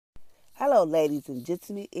Hello, ladies and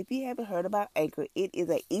gentlemen. If you haven't heard about Anchor, it is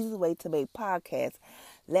an easy way to make podcasts.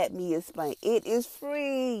 Let me explain. It is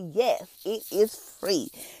free. Yes, it is free.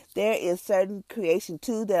 There is certain creation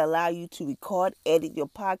tools that allow you to record, edit your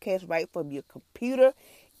podcast right from your computer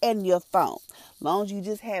and your phone. As long as you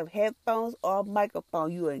just have headphones or a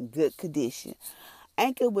microphone, you are in good condition.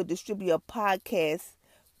 Anchor will distribute your podcast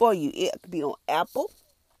for you. It could be on Apple.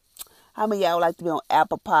 How many of y'all would like to be on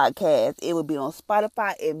Apple Podcasts? It would be on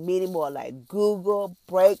Spotify and many more like Google,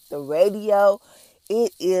 Break, the radio.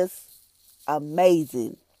 It is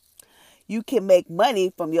amazing. You can make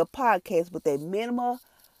money from your podcast with a minimum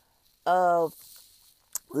of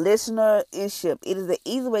listenership. It is an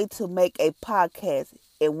easy way to make a podcast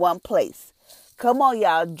in one place. Come on,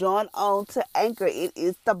 y'all. Join on to Anchor. It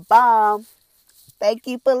is the bomb. Thank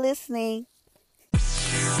you for listening.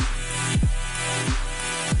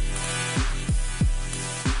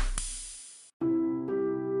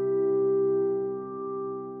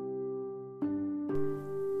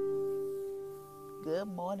 Good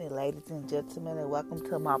morning, ladies and gentlemen, and welcome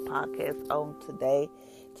to my podcast on today.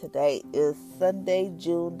 Today is Sunday,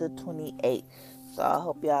 June the 28th. So I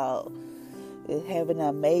hope y'all is having an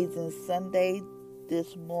amazing Sunday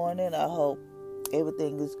this morning. I hope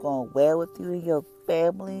everything is going well with you and your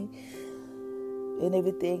family and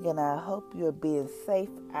everything. And I hope you're being safe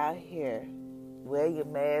out here. Wear your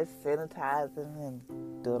mask, sanitizing,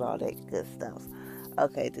 and doing all that good stuff.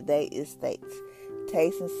 Okay, today is states.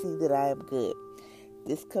 Taste and see that I am good.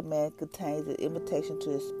 This command contains an invitation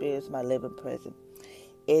to experience my living presence.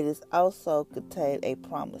 It is also contained a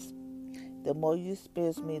promise. The more you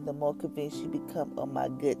experience me, the more convinced you become of my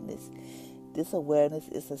goodness. This awareness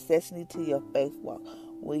is essential to your faith walk.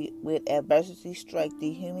 When adversity strikes,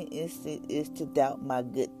 the human instinct is to doubt my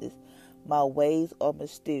goodness. My ways are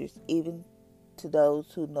mysterious, even to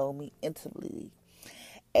those who know me intimately.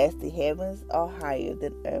 As the heavens are higher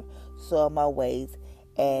than earth, so are my ways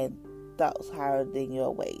and thoughts higher than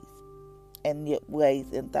your ways, and your ways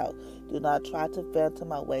and thoughts. Do not try to fathom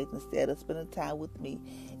my ways. Instead of spending time with me,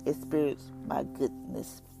 experience my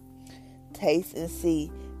goodness. Taste and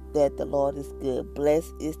see that the Lord is good.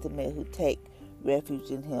 Blessed is the man who take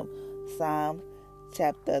refuge in him. Psalm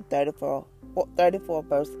chapter 34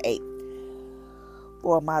 verse 8.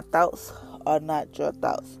 For my thoughts are not your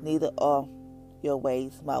thoughts, neither are your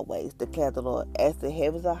ways my ways, declares the Lord. As the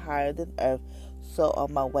heavens are higher than earth, so are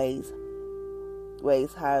my ways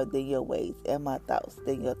higher than your ways, and my thoughts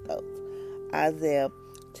than your thoughts. Isaiah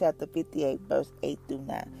chapter 58 verse 8 through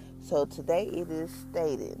 9. So today it is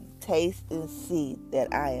stated, taste and see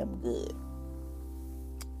that I am good.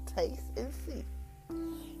 Taste and see.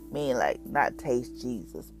 Meaning like not taste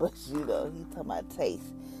Jesus, but he's talking about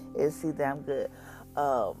taste and see that I'm good.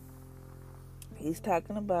 He's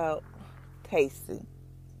talking about tasting.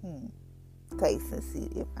 Taste and see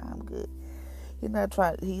if I'm good. He's not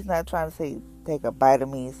trying to say take a bite of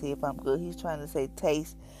me and see if I'm good. He's trying to say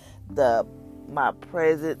taste my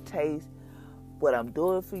present, taste what I'm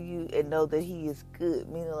doing for you, and know that he is good.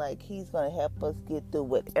 Meaning like he's gonna help us get through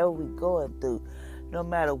whatever we're going through. No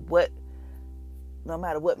matter what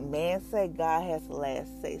man say, God has the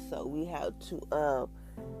last say. So we have to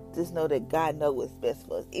just know that God knows what's best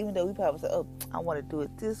for us. Even though we probably say, oh, I want to do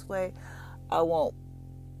it this way. I want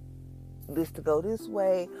this to go this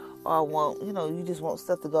way. Or I want, you just want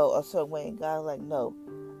stuff to go a certain way. And God's like, no,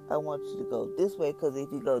 I want you to go this way. Because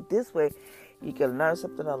if you go this way, you can learn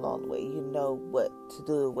something along the way. You know what to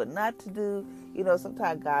do, what not to do.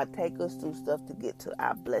 Sometimes God takes us through stuff to get to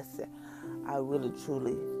our blessing. I really,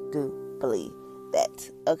 truly do believe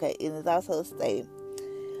that. Okay, it is also stated,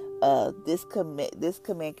 this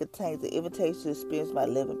command contains the invitation to experience my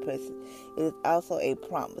living presence. It is also a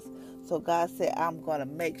promise. So God said, I'm going to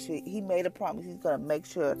make sure, he made a promise, he's going to make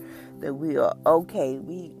sure that we are okay,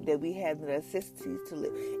 that we have the necessities to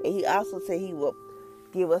live. And he also said he will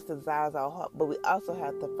give us the desires of our heart, but we also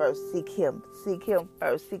have to first seek him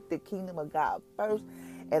first, seek the kingdom of God first,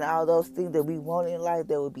 and all those things that we want in life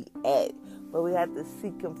that will be added. But we have to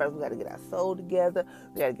seek him first. We got to get our soul together,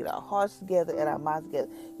 we got to get our hearts together and our minds together.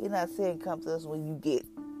 He's not saying come to us when you get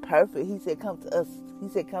perfect. He said come to us. He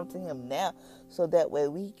said come to him now, so that way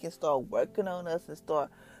we can start working on us and start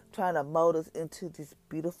trying to mold us into this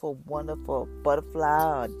beautiful, wonderful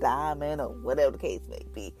butterfly or diamond or whatever the case may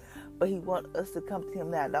be. But he wants us to come to him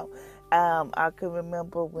now. I can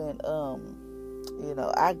remember when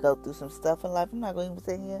I go through some stuff in life. I'm not going to even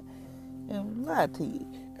sit here and lie to you,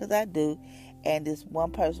 because I do. And this one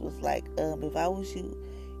person was like, if I was you,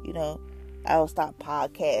 I would stop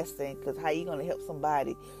podcasting, because how you going to help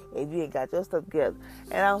somebody if you ain't got your stuff together?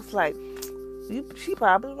 And I was like, she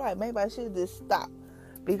probably right. Maybe I should just stop,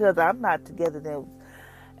 because I'm not together then.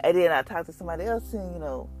 And then I talked to somebody else, and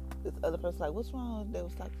this other person like, what's wrong? They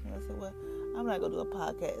was talking to me. I said, well, I'm not gonna do a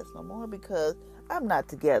podcast no more because I'm not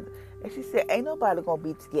together. And she said, ain't nobody gonna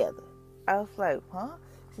be together. I was like, huh?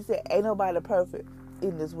 She said, ain't nobody perfect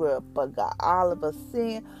in this world but God. All of us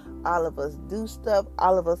sin, all of us do stuff,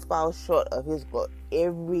 all of us fall short of His glory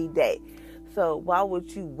every day. So why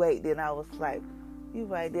would you wait? Then I was like, you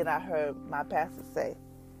right. Then I heard my pastor say,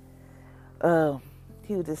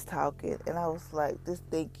 he was just talking, and I was like, just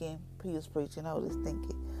thinking, he was preaching, I was just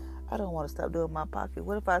thinking, I don't want to stop doing my pocket.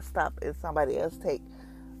 What if I stop and somebody else take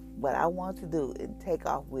what I want to do and take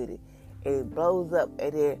off with it, and it blows up,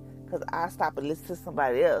 and then, because I stop and listen to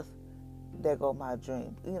somebody else, there go my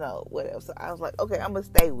dream, whatever. So I was like, okay, I'm going to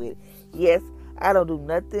stay with it. Yes, I don't do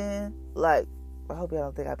nothing, like, I hope y'all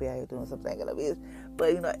don't think I'll be out here doing something like this,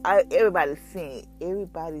 but, everybody's seeing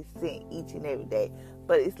each and every day.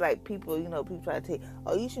 But it's like people try to tell you,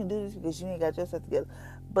 oh, you shouldn't do this because you ain't got yourself together.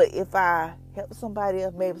 But if I help somebody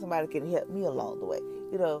else, maybe somebody can help me along the way,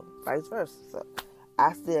 vice versa. So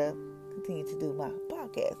I still continue to do my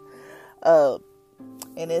podcast.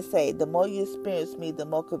 And it say, the more you experience me, the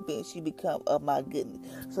more convinced you become of my goodness.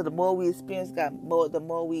 So the more we experience God, the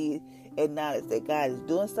more we acknowledge that God is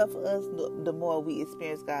doing stuff for us, the more we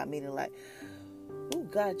experience God, meaning like, oh,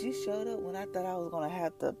 God, you showed up when I thought I was going to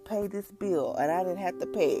have to pay this bill and I didn't have to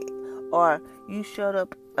pay it. Or you showed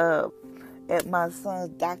up at my son's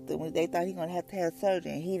doctor when they thought he was going to have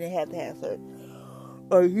surgery and he didn't have to have surgery.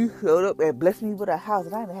 Or you showed up and blessed me with a house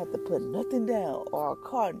and I didn't have to put nothing down, or a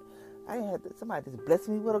car. I didn't have to, somebody just blessed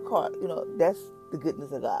me with a car. That's the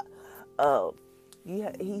goodness of God.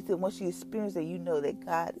 He said once you experience that, you know that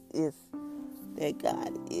God is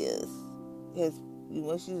his.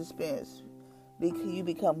 Once you experience, you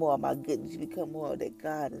become more of my goodness. You become more of that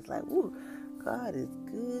God is like, ooh, God is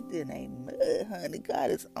good in a mud, honey. God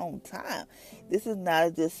is on time. This is not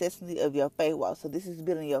a necessity of your faith walk. So this is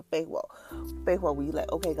building your faith walk. Faith walk where you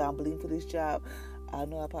like, okay, God, I'm believing for this job. I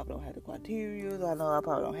know I probably don't have the criteria. I know I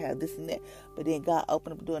probably don't have this and that. But then God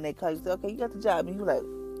opened up the door and they call you and say, okay, you got the job. And you like,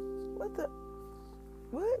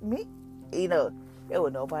 what, me? There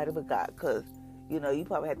was nobody but God. Because, you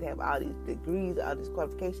probably have to have all these degrees, all these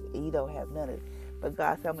qualifications, and you don't have none of it. But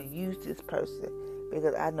God said, I'm going to use this person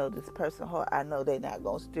because I know this person hard. I know they're not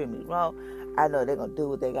going to steer me wrong. I know they're going to do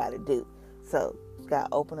what they got to do. So God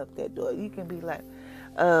opened up that door. You can be like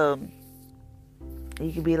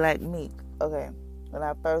me. Okay. When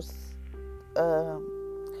I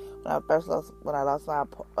lost my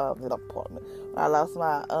apartment,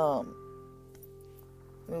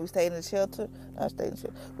 when we stayed in the shelter,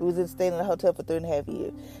 we staying in the hotel for 3.5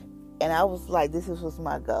 years, and I was like, this was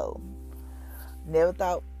my goal. Never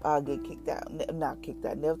thought I'd get kicked out. Not kicked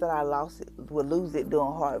out. Never thought I would lose it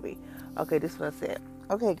doing Harvey. Okay, this is what I said.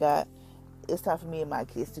 Okay, God, it's time for me and my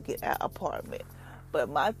kids to get an apartment. But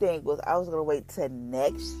my thing was, I was going to wait till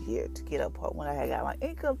next year to get an apartment when I had got my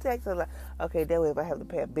income tax. I was like, okay, that way if I have to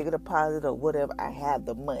pay a bigger deposit or whatever, I have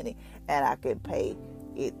the money and I can pay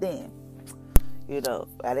it then. I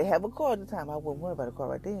didn't have a car at the time. I wasn't worried about a car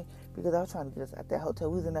right then because I was trying to get us out that hotel.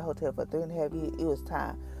 We was in that hotel for 3.5 years. It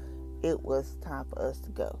was time for us to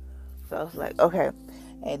go. So I was like, okay.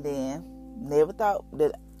 And then never thought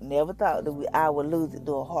that I would lose it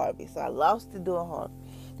doing Harvey. So I lost it doing Harvey.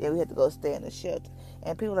 Then we had to go stay in the shelter.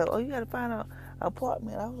 And people were like, oh, you got to find an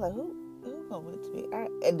apartment. I was like, who gonna rent to me?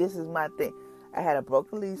 And this is my thing. I had a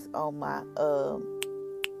broken lease on my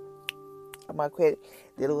credit,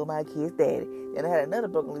 dealing with my kid's daddy. Then I had another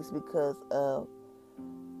broken lease because of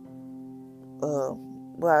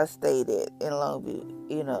where I stayed at in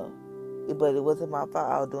Longview, But it wasn't my fault.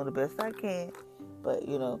 I was doing the best I can. But,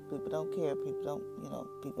 people don't care. People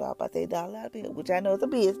are about their dollar out there, which I know is a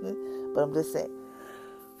business, but I'm just saying.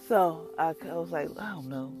 So I was like, I don't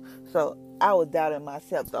know. So I was doubting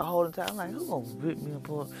myself the whole time. I'm like, who's going to rip me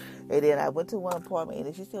apart? And then I went to one apartment, and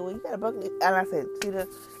then she said, well, you got a broken lease. And I said, see that?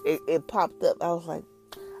 It popped up. I was like,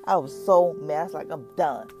 I was so mad. I was like, I'm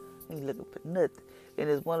done. Ain't looking for nothing. And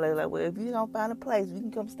there's one lady like, well, if you don't find a place, you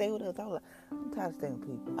can come stay with us. I was like, I'm tired of staying with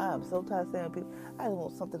people. I am so tired of staying with people. I just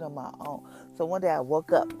want something on my own. So one day I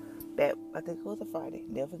woke up. I think it was a Friday.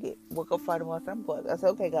 Never forget. Woke up Friday morning. I'm going. I said,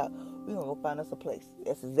 okay, God, we're going to go find us a place.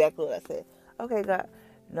 That's exactly what I said. Okay, God.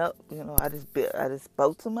 No, I just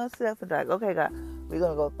spoke to myself and like, okay, God, we're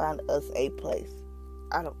going to go find us a place.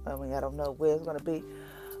 I don't know where it's going to be,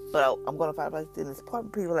 but I'm going to find a place in this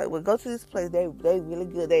apartment. People are like, well, go to this place. They really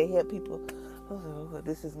good. They help people. I was like, oh,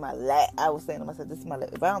 this is my last. I was saying to myself, this is my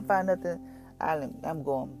last. If I don't find nothing, I'm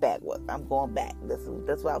going backwards. I'm going back. That's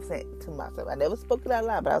what I was saying to myself. I never spoke it out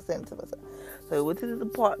loud, but I was saying it to myself. So we went to the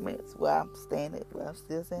apartments where I'm staying at. Well, I'm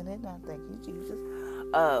still staying at now. Thank you, Jesus.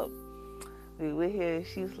 We were here.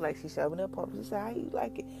 She was like, she showed me the apartment. She said, how you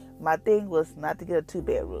like it? My thing was not to get a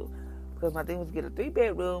 2-bedroom. Because my thing was to get a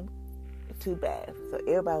 3-bedroom, 2 baths. So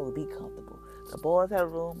everybody would be comfortable. The boys had a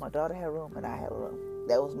room, my daughter had a room, and I had a room.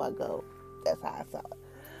 That was my goal. That's how I saw it.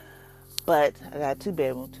 But I got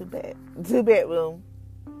 2-bedroom, 2-bedroom,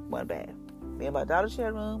 1 bath. Me and my daughter share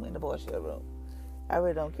a room, and the boys share a room. I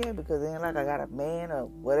really don't care because it ain't like I got a man or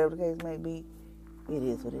whatever the case may be. It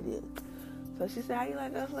is what it is. So she said, how you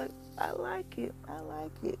like it? I was like, I like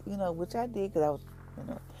it. Which I did because I was,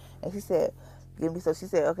 And she said, so she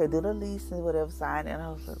said, okay, do the lease and whatever, sign. And I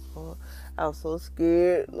was like, oh, I was so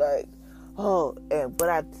scared. Like,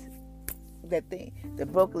 that thing, the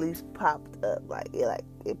broken lease popped up.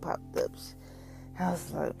 It popped up. I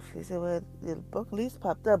was like, she said, well, the broken lease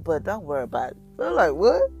popped up, but don't worry about it. I was like,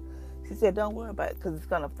 what? She said, don't worry about it because it's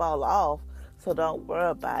going to fall off. So don't worry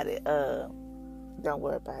about it. Don't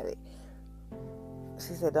worry about it.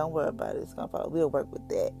 She said, don't worry about it. It's going to fall. We'll work with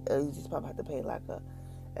that. You just probably have to pay like an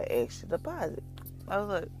extra deposit. I was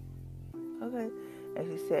like, okay. And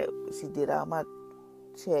she said, she did all my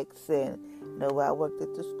checks and where I worked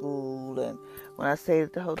at the school and when I stayed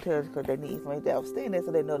at the hotels because they need information that I was staying there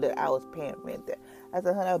so they know that I was paying rent there. I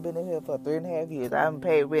said, honey, I've been in here for 3.5 years. I haven't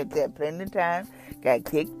paid rent there plenty of times.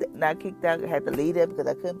 Got not kicked out. I had to leave there because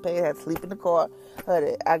I couldn't pay. I had to sleep in the car.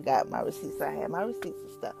 Honey, I got my receipts. I had my receipts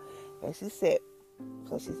and stuff. And she said,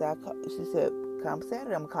 come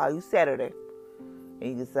Saturday. I'm going to call you Saturday. And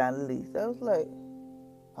you can sign the lease. I was like,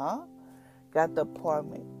 huh? Got the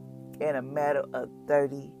apartment in a matter of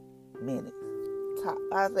 30 minutes. Top.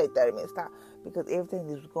 I say 30 minutes top because everything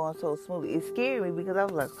was going so smoothly. It scared me because I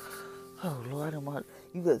was like, oh Lord, I didn't want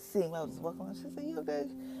you could see me. I was just walking around. She said, you okay?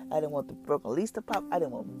 I didn't want the broken lease to pop. I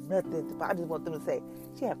didn't want nothing to pop. I just want them to say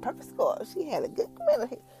she had perfect score. She had a good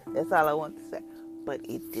community. That's all I wanted to say. But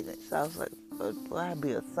it didn't. So I was like, oh, boy, I'd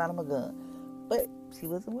be a son of a gun. But she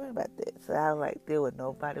wasn't worried about that. So I was like, there was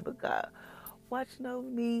nobody but God watching over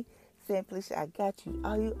me. Simply, I got you.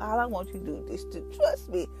 All I want you to do is to trust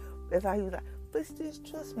me. That's how he was like, but just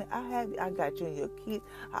trust me. I got you and your kids.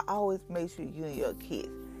 I always make sure you and your kids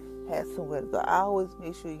have somewhere to go. I always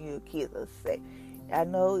make sure you and your kids are safe. I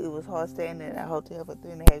know it was hard staying in a hotel for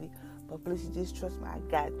 3.5 years, but please just trust me. I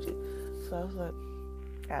got you. So I was like,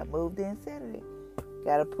 I moved in Saturday.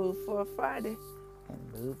 Got approved for a Friday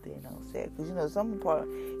and moved in on Saturday. Because, some part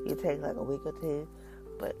it takes like a week or two.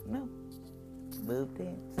 But no. Moved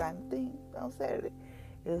in, signed the thing on Saturday.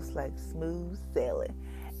 It was like smooth sailing.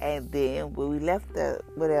 And then when we left the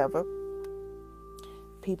whatever,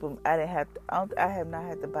 I have not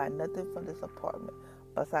had to buy nothing from this apartment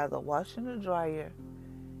besides a washer and a dryer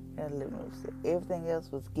and a living room set. Everything else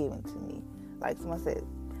was given to me. Like someone said,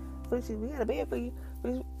 Felicia, we got a bed for you.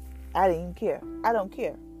 I didn't even care. I don't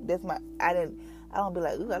care. I don't be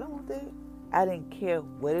like, ooh, I don't want that. I didn't care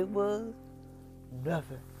what it was.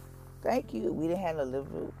 Nothing. Thank you. We didn't have no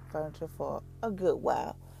living room furniture for a good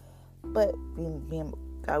while. But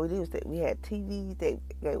all we did was that we had TVs. They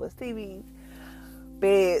gave us TVs,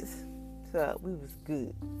 beds. So we was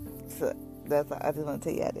good. So that's all. I just want to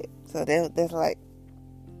tell you that. So that's like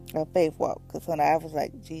a faith walk. Because when I was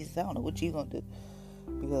like, Jesus, I don't know what you going to do.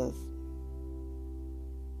 Because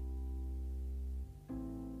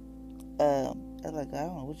I was like, I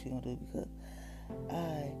don't know what you going to do because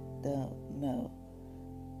I don't know.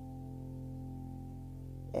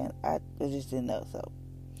 And I just didn't know. So,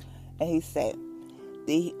 and he said,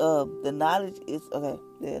 the knowledge is okay.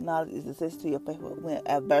 The knowledge is essential to your faith. When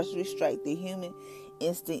adversity strikes, the human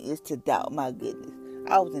instinct is to doubt. My goodness,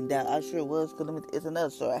 I was in doubt. I sure was. Because it's another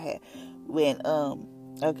story I had when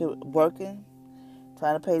working,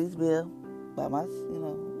 trying to pay this bill by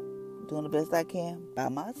doing the best I can by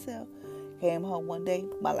myself. Came home one day,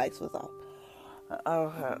 my lights was off.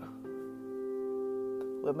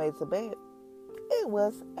 What made it so bad? It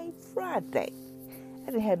was a Friday. I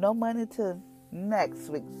didn't have no money till next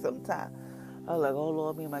week sometime. I was like, oh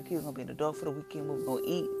Lord, me and my kids gonna be in the door for the weekend. We're gonna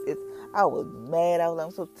eat. I was mad. I was like,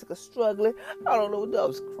 I'm so sick of struggling. I don't know what to do. I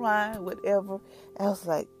was crying, whatever. I was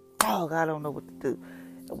like, oh God, I don't know what to do.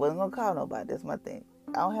 I wasn't gonna call nobody. That's my thing.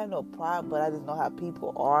 I don't have no pride, but I just know how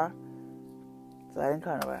people are. So I didn't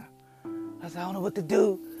call nobody. I said, I don't know what to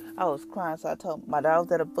do. I was crying, so I told my daughter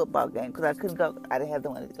was at a football game because I couldn't go. I didn't have the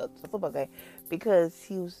money to go to the football game because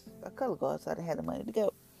he was a color guard, so I didn't have the money to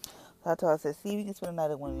go. So I told her, I said, see, we can spend the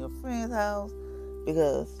night at one of your friends' house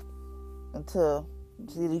because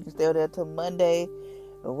you can stay there till Monday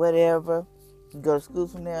or whatever. go to school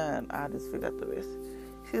from there, and I just figure out the rest.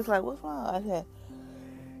 She was like, "What's wrong?" I said,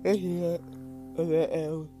 excuse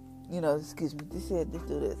me. This said, "Just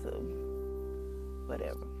do this." So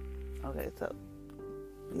whatever. Okay, so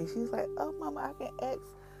and she was like, "Oh, Mama, I can ask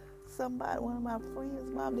somebody, one of my friends,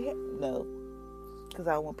 Mom, to help." No, because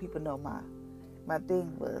I want people to know my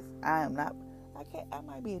thing was I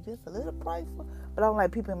might be just a little prideful, but I don't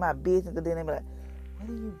like people in my business, because then they be like, "What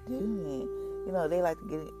are you doing?" They like to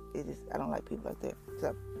get it. I don't like people like that.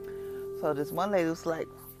 So this one lady was like,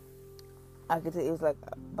 I could tell it was like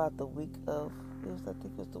about the week of, I think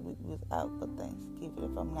it was the week we was out for Thanksgiving,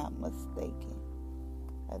 if I'm not mistaken.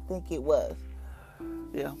 I think it was.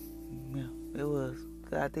 Yeah, it was.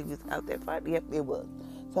 I think it was out that Friday. Yep, it was.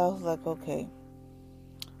 So I was like, okay.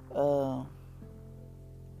 I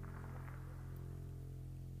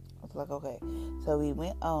was like, okay. So we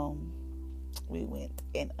went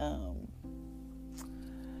and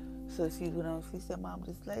so she went on. She said, "Mom,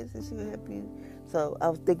 this lady said she would help you." So I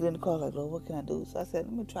was thinking in the car, like, "Lord, what can I do?" So I said,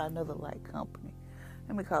 "Let me try another light company.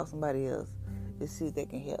 Let me call somebody else and see if they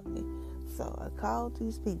can help me." So I called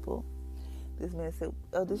these people. This man said,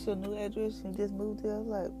 "Oh, this your new address? You just moved here?" I was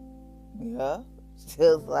like, "Yeah." She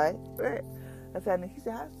was like, "Right." I said, he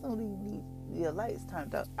said, "How soon do you need your lights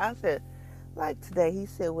turned off?" I said, "Like today." He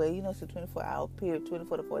said, "Well, it's a 24-hour period,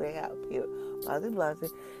 24 to 48-hour period." Blah, blah, blah.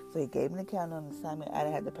 So he gave me the account on the assignment. I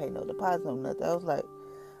didn't have to pay no deposit or nothing. I was like,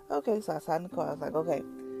 okay. So I signed the card. I was like, okay,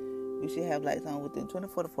 we should have lights on within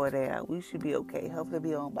 24 to 48 hours. We should be okay. Hopefully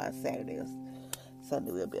be on by Saturday or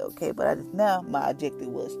Sunday. We'll be okay. But now my objective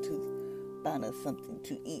was to find us something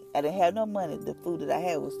to eat. I didn't have no money. The food that I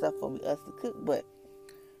had was stuff for us to cook, but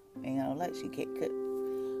I don't like she can't cook.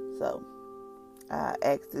 So I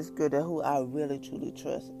asked this girl who I really truly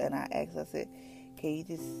trust, and I said, "Can you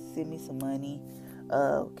just send me some money,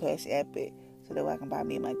 cash app it, so that way I can buy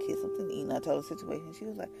me and my kids something to eat?" And I told her the situation. She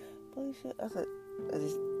was like, "Boy, you should." I said,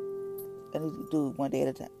 I need to do it one day at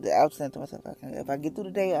a time. I was saying to myself, if I get through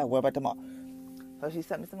the day, I'll worry about tomorrow. So she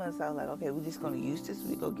sent me some money. So I was like, okay, we're just going to use this.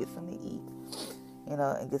 We go get something to eat,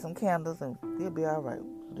 and get some candles, and we'll be all right.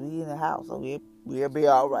 We in the house, so we'll be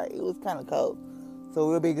all right. It was kind of cold, so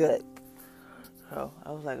we'll be good. So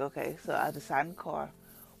I was like, okay. So I just sat in the car,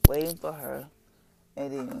 waiting for her.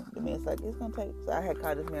 And then the man's like, it's going to take... So I had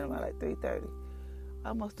called this man around like 3:30.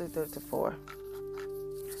 Almost 3:30 to 4.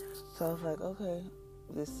 So I was like, okay.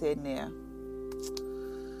 Just sitting there.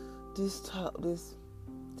 Just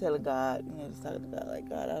telling God, just talking to God. Like,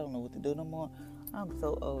 God, I don't know what to do no more. I'm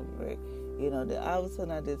so over it. Then all of a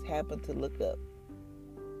sudden I just happened to look up.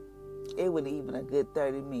 It wasn't even a good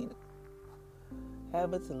 30 minutes.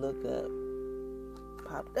 Happened to look up.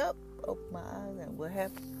 Popped up. Opened my eyes. And what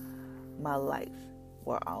happened? My lights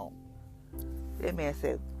were on. That man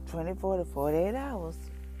said 24 to 48 hours.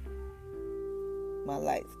 My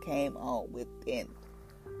lights came on within,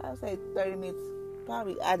 I would say 30 minutes.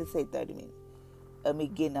 Probably, I just say 30 minutes of me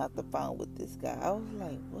getting off the phone with this guy. I was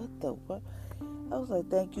like, what? I was like,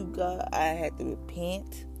 thank you, God. I had to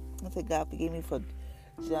repent. I said, God, forgive me for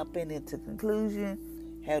jumping into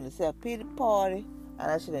conclusion, having a self-pity party,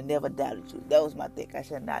 and I should have never doubted you. That was my thing. I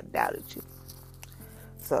should have not doubted you.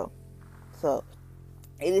 So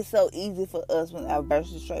it is so easy for us when our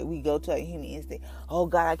verse is straight. We go to our human instinct. Oh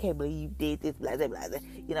God, I can't believe you did this, blah blah blah.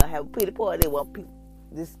 Have a pity party. They want people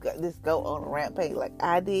just go on a rampage like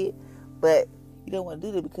I did, but you don't want to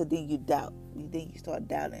do that because then you doubt. Then you start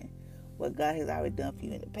doubting what God has already done for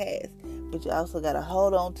you in the past. But you also got to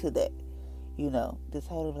hold on to that. Just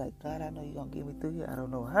hold on like, God, I know you're gonna get me through here. I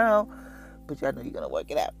don't know how, but I know you're gonna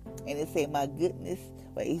work it out. And it said, my goodness.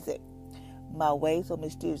 But he said, my ways are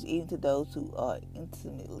mysterious even to those who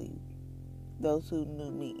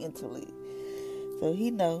knew me intimately. So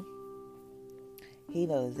he knows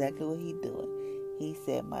exactly what he's doing. He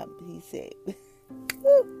said,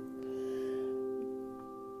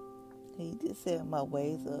 he just said my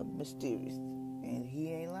ways are mysterious. And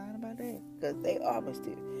he ain't lying about that, because they are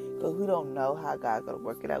mysterious. Because we don't know how God's going to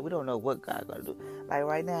work it out. We don't know what God's going to do. Like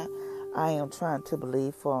right now, I am trying to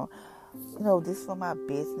believe for, just for my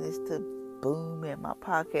business to boom and my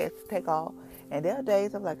podcast to take off. And there are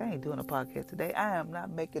days I'm like, I ain't doing a podcast today. I am not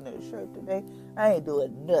making a shirt today. I ain't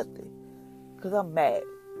doing nothing because I'm mad.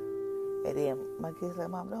 And then my kids like,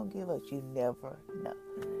 Mom, don't give up. You never know.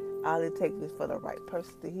 All it takes is for the right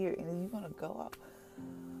person to hear it. And then you're going to go off.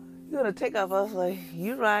 You're going to take off. I was like,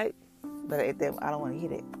 you're right. But at them, I don't want to hear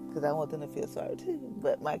that because I want them to feel sorry too.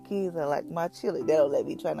 But my kids are like my children. They don't let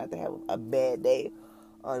me try not to have a bad day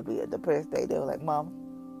or be a depressed day. They were like, Mom,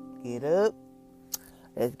 get up.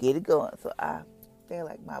 Let's get it going. So they're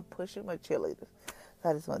like my pusher, my cheerleaders.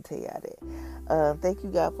 I just want to tell y'all that. Thank you,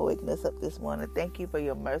 God, for waking us up this morning. Thank you for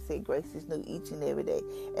your mercy and grace is new each and every day.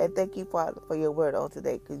 And thank you, Father, for your word on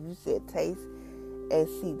today, because you said, taste and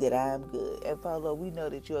see that I am good. And Father Lord, we know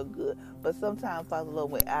that you're good. But sometimes, Father Lord,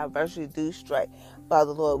 when our adversity do strike,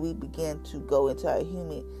 Father Lord, we begin to go into our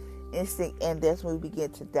human instinct, and that's when we begin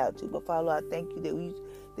to doubt you. But Father Lord, I thank you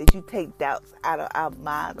that you take doubts out of our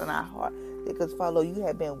minds and our heart. Because Father Lord, you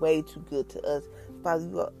have been way too good to us.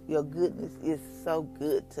 Father, your goodness is so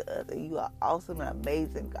good to us, and you are awesome and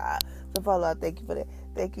amazing, God. So Father Lord, I thank you for that.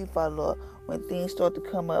 Thank you, Father Lord, when things start to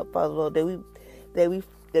come up, Father Lord, that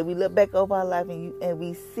we look back over our life and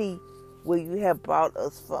we see where you have brought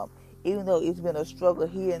us from. Even though it's been a struggle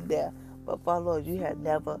here and there, but Father Lord, you have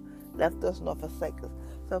never left us nor forsaken us.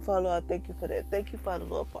 So Father Lord, thank you for that. Thank you, Father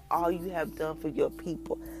Lord, for all you have done for your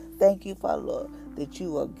people. Thank you, Father Lord, that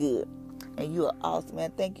you are good and you are awesome.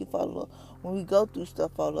 And thank you, Father Lord, when we go through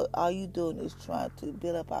stuff, Father Lord, all you doing is trying to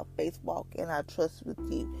build up our faith walk and our trust with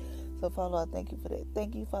you. So, Father Lord, thank you for that.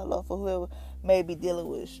 Thank you, Father Lord, for whoever may be dealing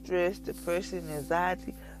with stress, depression,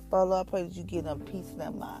 anxiety. Father Lord, I pray that you give them peace in their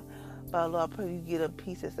mind. Father Lord, I pray that you give them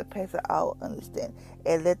peace that surpasses all understanding.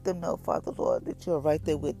 And let them know, Father Lord, that you're right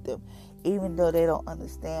there with them. Even though they don't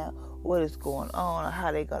understand what is going on or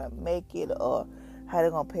how they're going to make it or how they're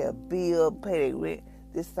going to pay a bill, pay their rent.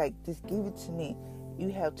 Just give it to me. You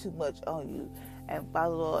have too much on you. And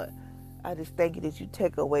Father Lord, I just thank you that you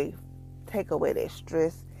take away that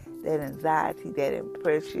stress, that anxiety, that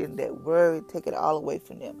impression, that worry, take it all away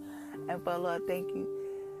from them. And Father Lord, thank you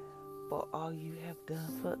for all you have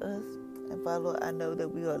done for us. And Father Lord, I know that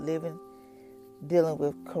we are dealing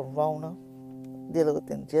with corona, dealing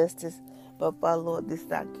with injustice. But Father Lord, this did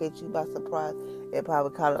not catch you by surprise. It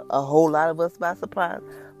probably caught a whole lot of us by surprise,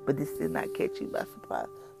 but this did not catch you by surprise.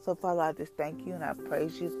 So Father, I just thank you and I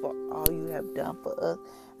praise you for all you have done for us.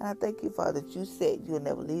 And I thank you, Father, that you said you'll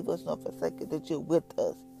never leave us nor forsake us, that you're with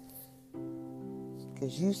us.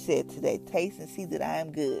 Because you said today, taste and see that I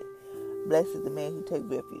am good. Blessed is the man who takes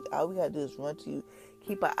refuge. All we got to do is run to you,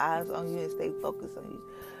 keep our eyes on you, and stay focused on you.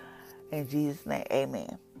 In Jesus' name,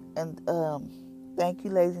 amen. And thank you,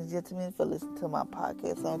 ladies and gentlemen, for listening to my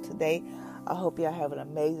podcast on today. I hope y'all have an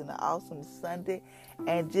amazing and awesome Sunday.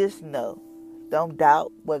 And just know, don't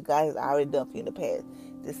doubt what God has already done for you in the past.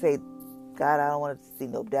 Just say, God, I don't want to see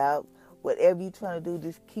no doubt. Whatever you're trying to do,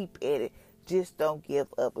 just keep at it. Just don't give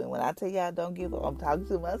up. And when I tell y'all don't give up, I'm talking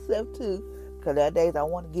to myself too. Because there are days I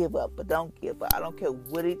want to give up, but don't give up. I don't care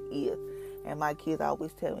what it is. And my kids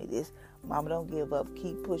always tell me this. Mama, don't give up.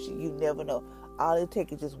 Keep pushing. You never know. All it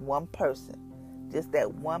takes is just one person. Just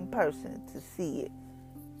that one person to see it.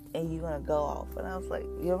 And you're going to go off. And I was like,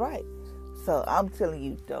 you're right. So I'm telling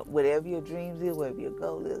you, whatever your dreams is, whatever your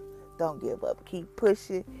goal is, don't give up. Keep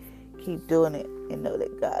pushing. Keep doing it. And know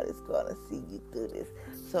that God is going to see you through this.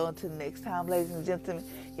 So until next time, ladies and gentlemen,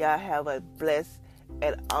 y'all have a blessed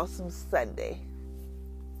and awesome Sunday.